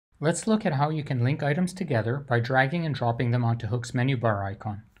Let's look at how you can link items together by dragging and dropping them onto Hook's menu bar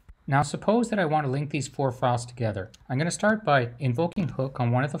icon. Now suppose that I want to link these four files together. I'm going to start by invoking Hook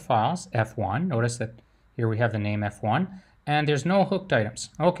on one of the files, F1. Notice that here we have the name F1, and there's no hooked items.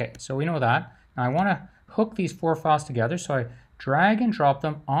 Okay, so we know that. Now I want to hook these four files together, so I drag and drop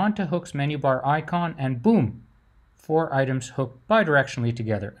them onto Hook's menu bar icon, and boom, four items hooked bidirectionally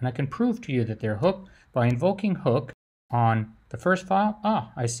together. And I can prove to you that they're hooked by invoking Hook on the first file.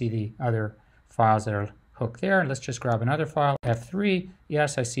 I see the other files that are hooked there. Let's just grab another file, F3.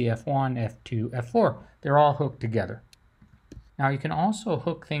 Yes, I see F1, F2, F4. They're all hooked together. Now you can also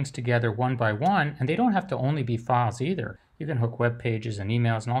hook things together one by one, and they don't have to only be files either. You can hook web pages and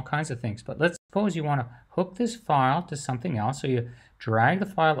emails and all kinds of things. But let's suppose you want to hook this file to something else. So you drag the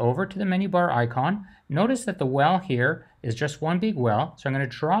file over to the menu bar icon. Notice that the well here is just one big well. So I'm going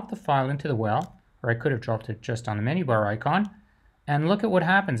to drop the file into the well, or I could have dropped it just on the menu bar icon. And look at what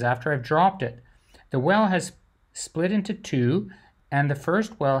happens after I've dropped it. The well has split into two, and the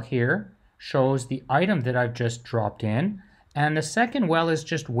first well here shows the item that I've just dropped in, and the second well is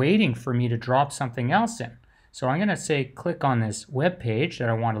just waiting for me to drop something else in. So I'm going to say click on this web page that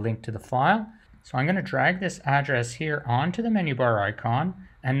I want to link to the file. So I'm going to drag this address here onto the menu bar icon,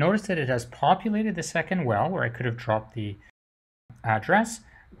 and notice that it has populated the second well where I could have dropped the address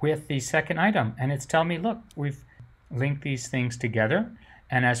with the second item, and it's telling me, look, we've linked these things together,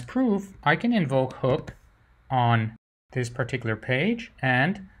 and as proof I can invoke Hook on this particular page,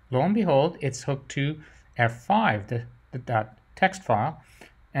 and lo and behold, it's hooked to F5, that text file,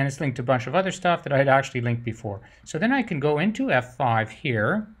 and it's linked to a bunch of other stuff that I had actually linked before. So then I can go into F5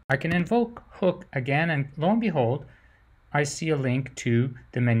 here, I can invoke Hook again, and lo and behold, I see a link to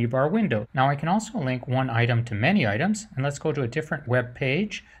the menu bar window. Now I can also link one item to many items, and let's go to a different web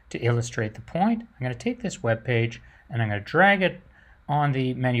page to illustrate the point. I'm going to take this web page and I'm going to drag it on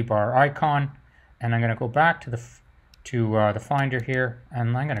the menu bar icon, and I'm going to go back to the Finder here,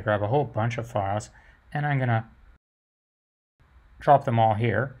 and I'm going to grab a whole bunch of files, and I'm going to drop them all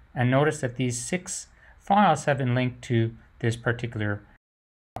here. And notice that these 6 files have been linked to this particular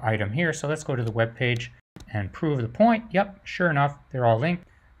item here. So let's go to the web page and prove the point. Yep, sure enough, they're all linked.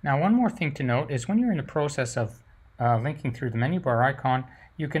 Now one more thing to note is when you're in the process of linking through the menu bar icon,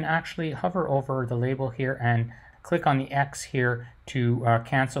 you can actually hover over the label here and click on the X here to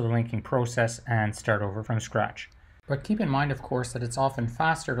cancel the linking process and start over from scratch. But keep in mind, of course, that it's often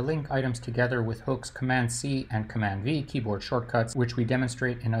faster to link items together with Hook's Command-C and Command-V keyboard shortcuts, which we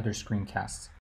demonstrate in other screencasts.